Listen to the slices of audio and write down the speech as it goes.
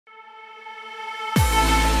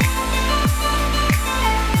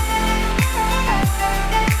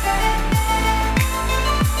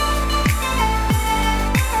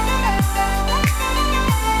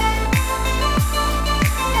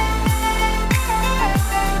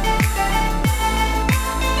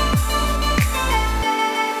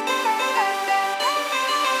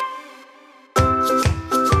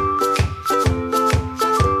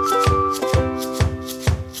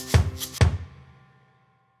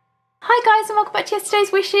Hi guys and welcome back to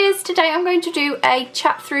yesterday's wishes. Today I'm going to do a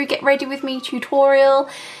chat through get ready with me tutorial,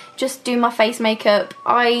 just do my face makeup.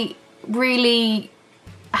 I really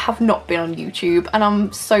have not been on YouTube and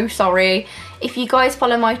I'm so sorry. If you guys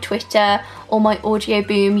follow my Twitter or my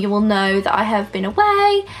AUDIOBOOM, you will know that I have been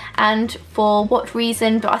away and for what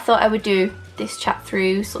reason, but I thought I would do this chat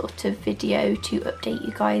through sort of video to update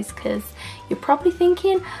you guys because you're probably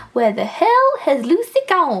thinking, where the hell has Lucy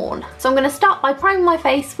gone? So I'm going to start by priming my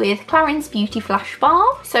face with Clarins Beauty Flash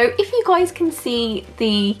Bar. So if you guys can see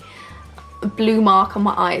the blue mark on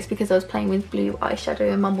my eyes because I was playing with blue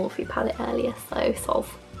eyeshadow in my Morphe palette earlier, so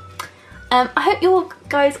solve. I hope you all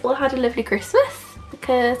guys all had a lovely Christmas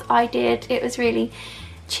because I did. It was really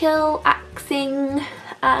chill-axing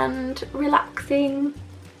and relaxing.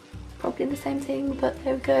 Probably the same thing, but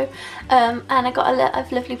there we go. And I got a lot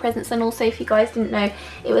of lovely presents, and also if you guys didn't know,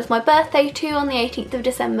 it was my birthday too on the 18th of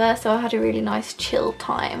December, so I had a really nice chill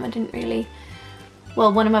time. I didn't really,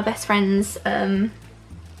 well, one of my best friends has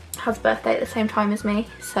a birthday at the same time as me,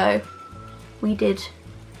 so we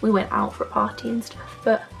went out for a party and stuff,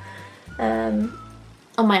 but on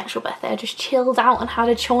my actual birthday I just chilled out and had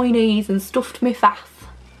a Chinese and stuffed my face,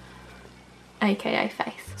 aka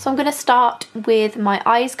face. So I'm going to start with my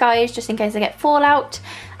eyes, guys, just in case I get fallout,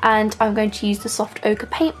 and I'm going to use the Soft Ochre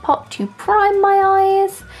Paint Pot to prime my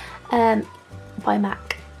eyes by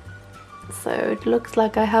MAC. So it looks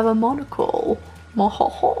like I have a monocle.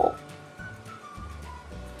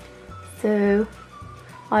 So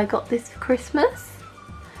I got this for Christmas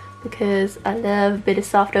because I love a bit of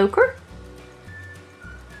soft ochre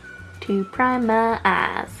to prime my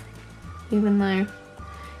eyes, even though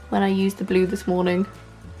when I used the blue this morning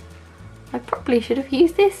I probably should have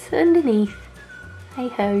used this underneath. Hey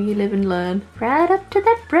ho, you live and learn. Right up to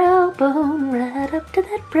that brow bone, right up to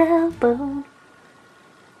that brow bone.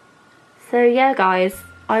 So yeah guys,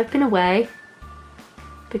 I've been away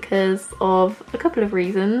because of a couple of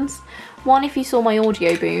reasons. One, if you saw my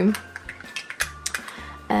AUDIOBOOM,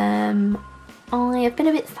 I have been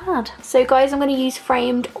a bit sad. So guys, I'm going to use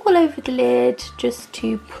Framed all over the lid just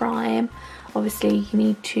to prime. Obviously you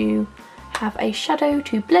need to have a shadow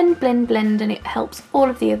to blend, and it helps all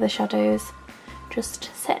of the other shadows just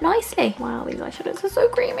set nicely. Wow, these eyeshadows are so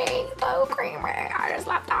creamy, so creamy. I just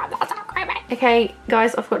love them, they're so creamy. Okay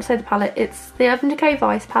guys, I forgot to say the palette. It's the Urban Decay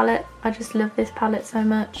Vice palette. I just love this palette so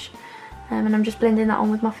much, and I'm just blending that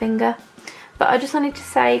on with my finger. But I just wanted to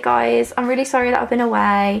say guys, I'm really sorry that I've been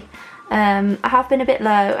away. I have been a bit low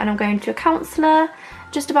and I'm going to a counsellor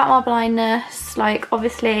just about my blindness. Like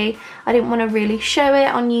obviously I didn't want to really show it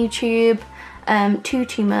on YouTube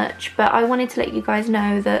too much, but I wanted to let you guys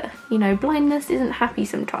know that, you know, blindness isn't happy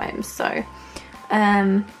sometimes. So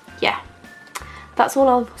yeah, that's all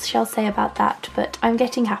I shall say about that, but I'm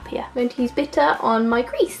getting happier. I'm going to use Bitter on my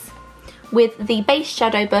crease with the base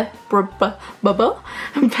shadow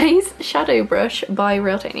base shadow brush by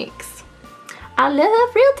Real Techniques. I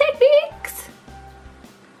love Real Techniques.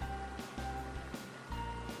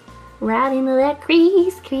 Right into that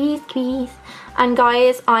crease. And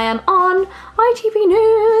guys, I am on ITV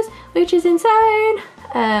News, which is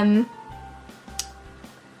insane,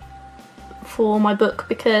 for my book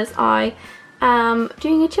because I am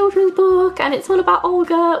doing a children's book and it's all about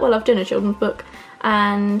Olga. Well, I've done a children's book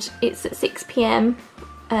and it's at 6 PM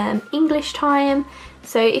English time.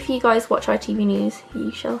 So if you guys watch ITV News,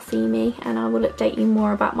 you shall see me and I will update you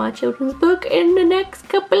more about my children's book in the next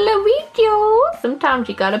couple of videos. Sometimes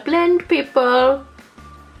you gotta blend, people.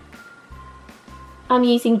 I'm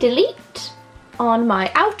using Delete on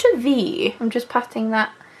my outer V. I'm just patting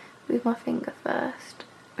that with my finger first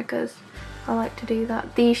because I like to do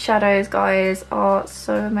that. These shadows, guys, are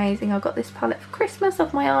so amazing. I got this palette for Christmas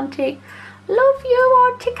off my auntie. Love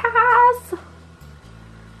you, Auntie Kaz.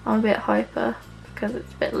 I'm a bit hyper because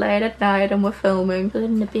it's a bit late at night and we're filming.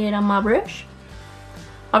 Blending a bit on my brush.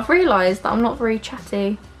 I've realised that I'm not very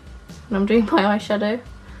chatty when I'm doing my eyeshadow.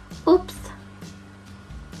 Oops.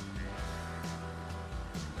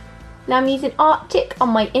 Now I'm using Arctic on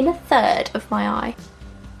my inner third of my eye.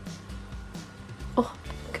 Oh,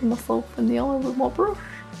 looking myself in the eye with my brush.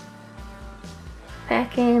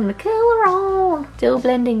 Packing the colour on. Still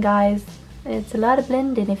blending, guys. It's a lot of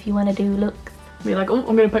blending if you want to do looks. Be like, oh,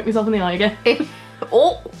 I'm going to poke myself in the eye again.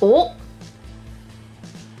 Oh.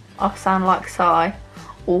 I sound like Sigh.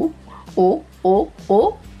 Oh.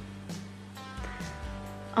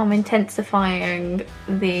 I'm intensifying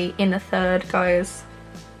the inner third, guys,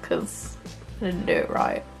 because I didn't do it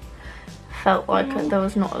right. Felt like there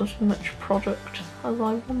was not as much product as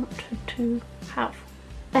I wanted to have.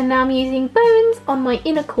 And now I'm using Bones on my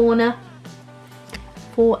inner corner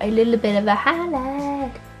for a little bit of a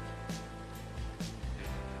highlight.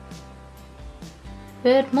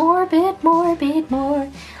 Bit more, bit more, bit more.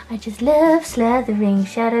 I just love slathering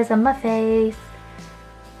shadows on my face,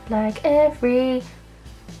 like every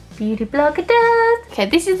beauty blogger does. Okay,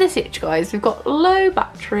 this is the sitch, guys. We've got low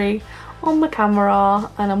battery on the camera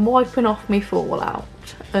and I'm wiping off my fallout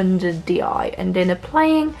under the eye. And then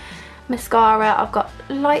applying mascara, I've got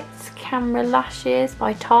Lights Camera Lashes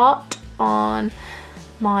by Tarte on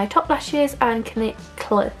my top lashes and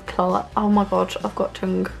oh my god, I've got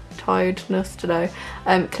tongue tiredness today.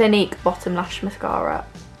 Clinique bottom lash mascara,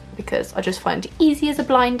 because I just find it easy as a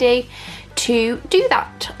blindie to do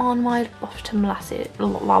that on my bottom lashes.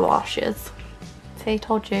 See,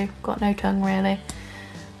 told you, got no tongue really.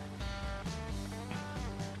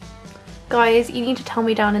 Guys, you need to tell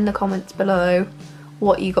me down in the comments below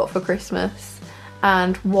what you got for Christmas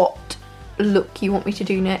and what look you want me to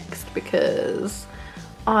do next, because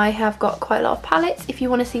I have got quite a lot of palettes. If you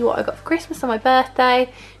want to see what I got for Christmas on my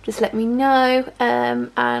birthday, just let me know.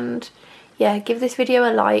 And yeah, give this video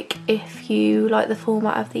a like if you like the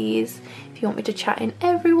format of these, if you want me to chat in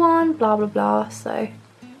everyone, blah blah blah. So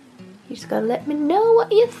you just gotta let me know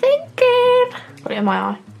what you're thinking. Put it in my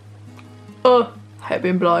eye. Oh, I hate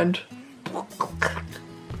being blind.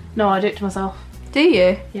 No, I do it to myself. Do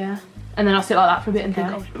you? Yeah. And then I'll sit like that for a bit and think,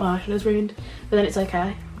 oh, my eyeshadow's ruined. But then it's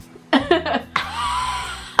okay.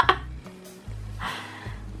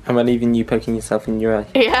 Am I leaving you poking yourself in your eye?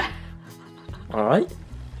 Yeah. Alright.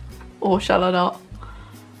 Or shall I not?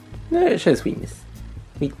 No, it shows weakness.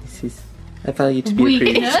 Weaknesses. I value to be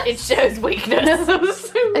approved. It shows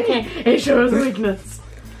weakness. Okay, it shows weakness.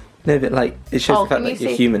 No, but like, it shows the fact that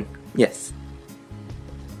you're human. Yes.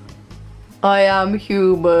 I am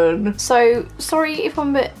human. So, sorry if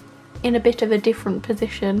I'm in a bit of a different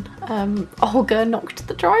position. Olga knocked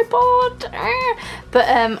the tripod. But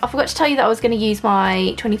I forgot to tell you that I was going to use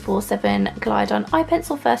my 24/7 Glide On eye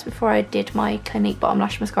pencil first before I did my Clinique bottom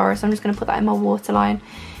lash mascara. So I'm just going to put that in my waterline.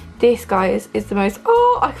 This, guys, is the most...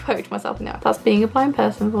 Oh, I poked myself in the eye. That's being a blind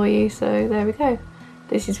person for you. So there we go.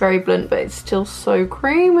 This is very blunt, but it's still so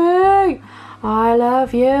creamy. I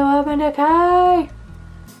love you, Urban Decay.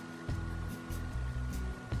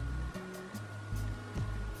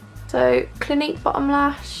 So, Clinique bottom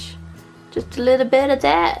lash, just a little bit of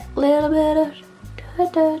that, little bit of da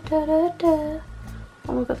da da da da.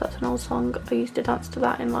 Oh my god, that's an old song. I used to dance to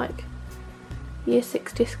that in like year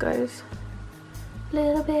 6 discos.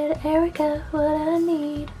 Little bit of Erica, what I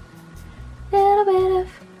need. Little bit of...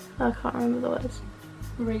 I can't remember the words.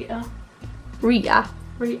 Rita.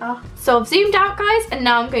 So I've zoomed out, guys, and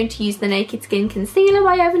now I'm going to use the Naked Skin Concealer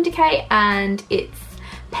by Urban Decay, and it's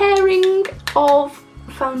pairing of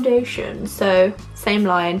foundation, so same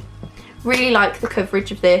line. Really like the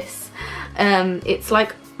coverage of this. It's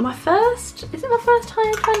like my first, is it my first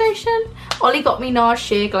high-end foundation? Ollie got me NARS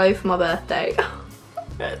Sheer Glow for my birthday.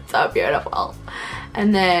 It's so beautiful.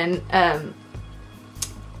 And then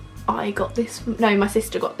I got this, no, my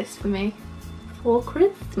sister got this for me for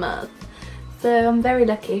Christmas. So I'm very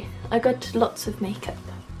lucky. I got lots of makeup.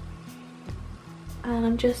 And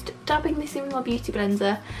I'm just dabbing this in with my beauty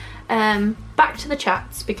blender. Back to the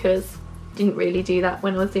chats, because I didn't really do that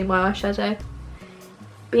when I was doing my eyeshadow.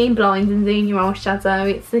 Being blind and doing your eyeshadow,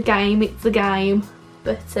 it's a game, it's a game.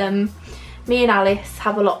 But me and Alice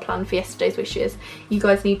have a lot planned for yesterday's wishes. You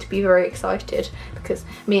guys need to be very excited, because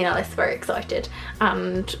me and Alice are very excited,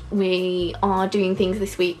 and we are doing things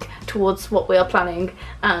this week towards what we are planning,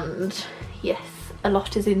 and yes, a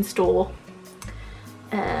lot is in store.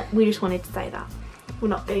 We just wanted to say that. We're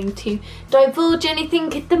not going to divulge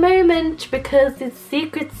anything at the moment because it's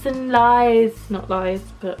secrets and lies. Not lies,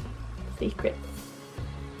 but secrets.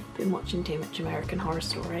 Been watching too much American Horror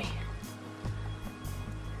Story.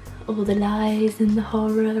 All the lies and the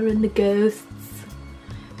horror and the ghosts.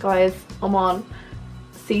 Guys, I'm on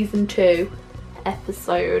season 2,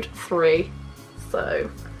 episode 3. So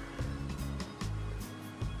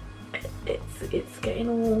it's getting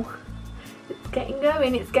all...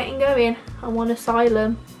 It's getting going. I'm on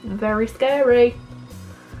asylum. Very scary.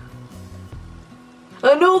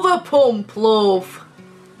 Another pump, love.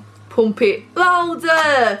 Pump it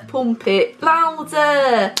louder. Pump it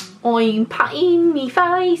louder. I'm patting me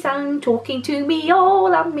face and talking to me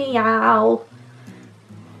all and meow.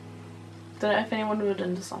 Don't know if anyone would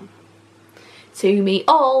understand. To me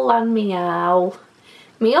all and meow.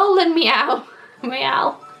 Me all and meow.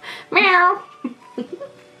 Meow. Meow.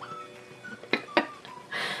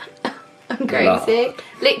 I'm crazy.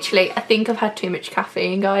 Literally, I think I've had too much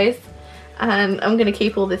caffeine, guys, and I'm gonna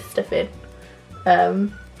keep all this stuff in.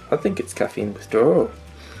 I think it's caffeine withdrawal.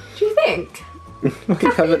 Do you think?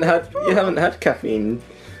 You haven't had caffeine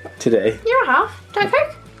today. Yeah, I have. Don't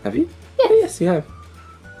Coke? Have you? Yes. Oh, yes, you have.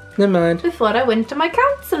 Never mind. before I went to my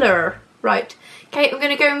counsellor. Right, okay, I'm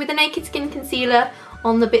going to go in with the Naked Skin Concealer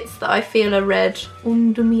on the bits that I feel are red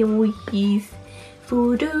under my eyes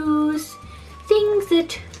for those things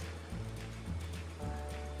that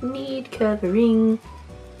need covering.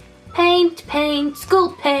 Paint, paint,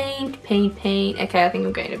 school paint, paint, paint. Okay, I think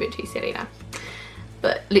I'm getting a bit too silly now.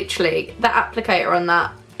 But literally, that applicator on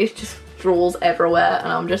that is just draws everywhere,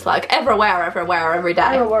 and I'm just like, everywhere, everywhere, every day.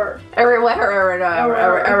 Everywhere.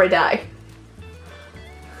 Everywhere, every day.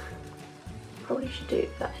 Probably should do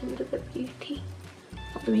that under the beauty.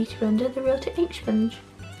 Not the beauty blender, the Real Technique sponge.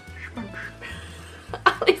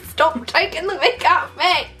 Alice, stop taking the mick out of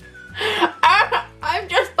me! I'm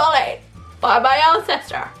just bullied by my own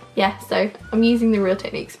sister. Yeah, so I'm using the Real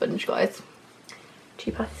Technique sponge, guys,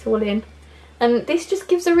 to pat this all in. And this just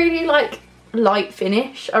gives a really like light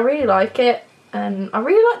finish. I really like it, and I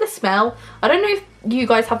really like the smell. I don't know if you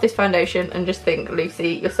guys have this foundation and just think,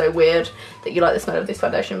 Lucy, you're so weird that you like the smell of this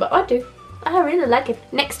foundation, but I do. I really like it.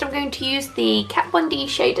 Next, I'm going to use the Kat Von D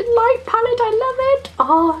Shaded Light palette. I love it.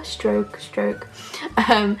 Oh, stroke, stroke.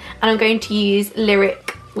 And I'm going to use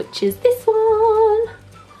Lyric, which is this one,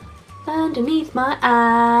 underneath my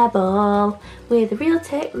eyeball with a Real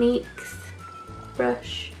Techniques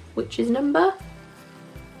brush, which is number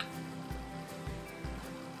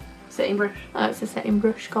setting brush. Oh, it's a setting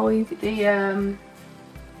brush, guys. The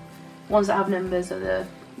ones that have numbers are the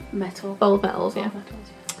metal. Bold metals, yeah. Bold metals,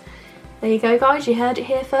 yeah. There you go, guys. You heard it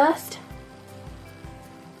here first.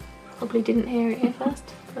 Probably didn't hear it here first.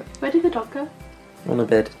 But Where did the dog go? On a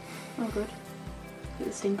bed. Oh, good. Get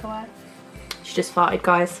the stink away. she just farted,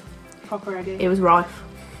 guys. Proper idea. It was rife.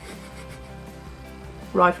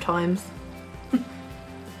 Rife times.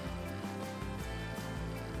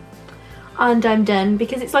 And I'm done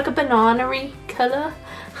because it's like a banana-y colour.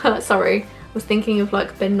 Sorry, I was thinking of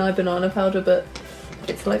like Ben Nye banana powder, but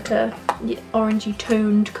it's like a orangey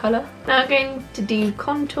toned colour. Now I'm going to do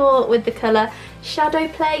contour with the colour Shadow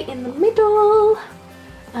Play in the middle.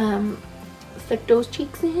 Stick those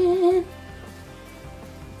cheeks in.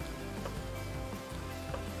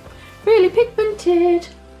 Really pigmented.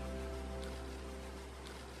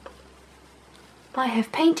 I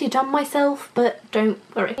have painted on myself, but don't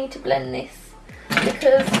worry. I need to blend this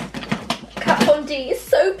because Kat Von D is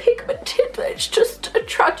so pigmented that it's just a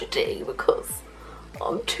tragedy because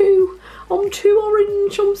I'm too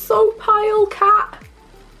orange. I'm so pale, Kat.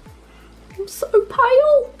 I'm so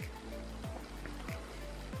pale.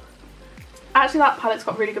 Actually, that palette's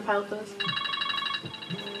got really good pale colours.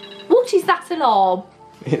 What is that alarm?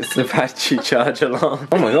 It's the battery charge alarm.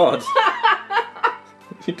 Oh my god.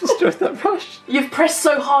 You destroyed that brush. You've pressed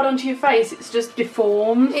so hard onto your face, it's just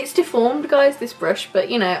deformed. It's deformed, guys, this brush,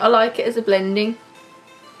 but you know, I like it as a blending.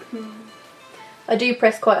 I do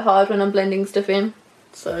press quite hard when I'm blending stuff in,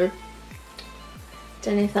 so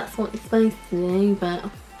don't know if that's what you're supposed to do, but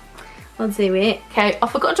I'll do it. Okay, I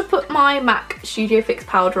forgot to put my MAC Studio Fix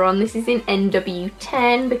powder on. This is in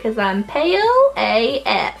NW10 because I'm pale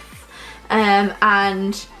AF.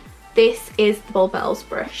 And this is the Bold Metals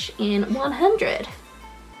brush in 100.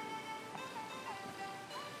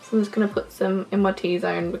 So I'm just going to put some in my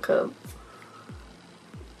T-zone because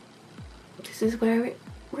this is where it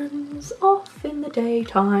runs off in the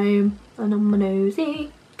daytime and on my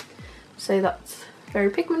nosy. So that's very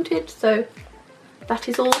pigmented, so that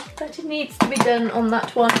is all that it needs to be done on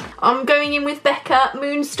that one. I'm going in with Becca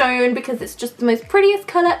Moonstone because it's just the most prettiest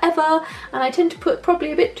colour ever, and I tend to put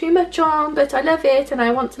probably a bit too much on, but I love it and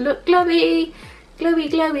I want to look glowy, glowy,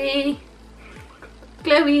 glowy,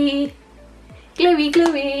 glowy, glowy,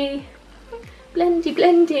 glowy, blendy,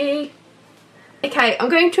 blendy. Okay, I'm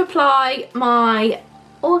going to apply my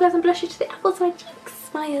Orgasm Blusher to the Apple Side Cheeks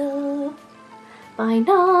Smile by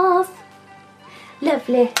NARS.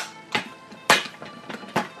 Lovely.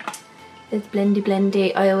 There's blendy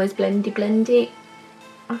blendy. I always blendy blendy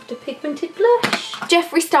after pigmented blush.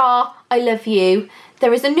 Jeffree Star, I love you.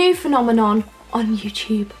 There is a new phenomenon on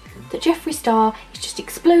YouTube that Jeffree Star is just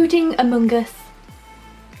exploding among us.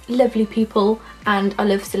 Lovely people, and I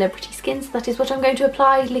love celebrity skin, so that is what I'm going to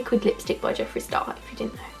apply. Liquid lipstick by Jeffree Star, if you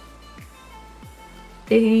didn't know.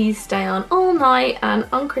 These stay on all night, and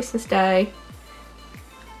on Christmas Day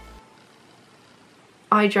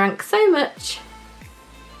I drank so much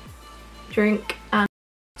drink. And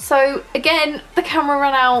so again, the camera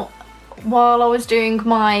ran out while I was doing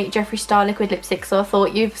my Jeffree Star liquid lipstick, so I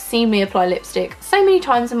thought you've seen me apply lipstick so many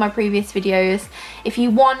times in my previous videos. If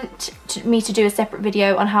you want me to do a separate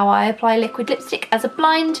video on how I apply liquid lipstick as a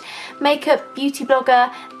blind makeup beauty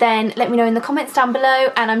blogger, then let me know in the comments down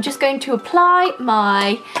below. And I'm just going to apply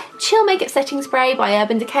my Chill Makeup Setting Spray by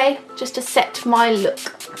Urban Decay just to set my look.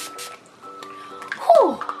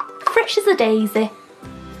 Whew, fresh as a daisy.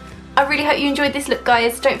 I really hope you enjoyed this look,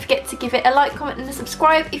 guys. Don't forget to give it a like, comment and a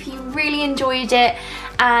subscribe if you really enjoyed it,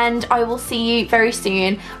 and I will see you very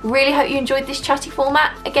soon. Really hope you enjoyed this chatty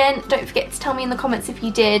format. Again, don't forget to tell me in the comments if you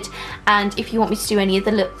did, and if you want me to do any of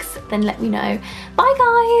the looks, then let me know. Bye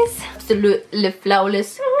guys. Absolutely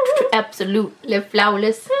flawless. Absolutely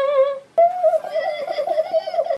flawless.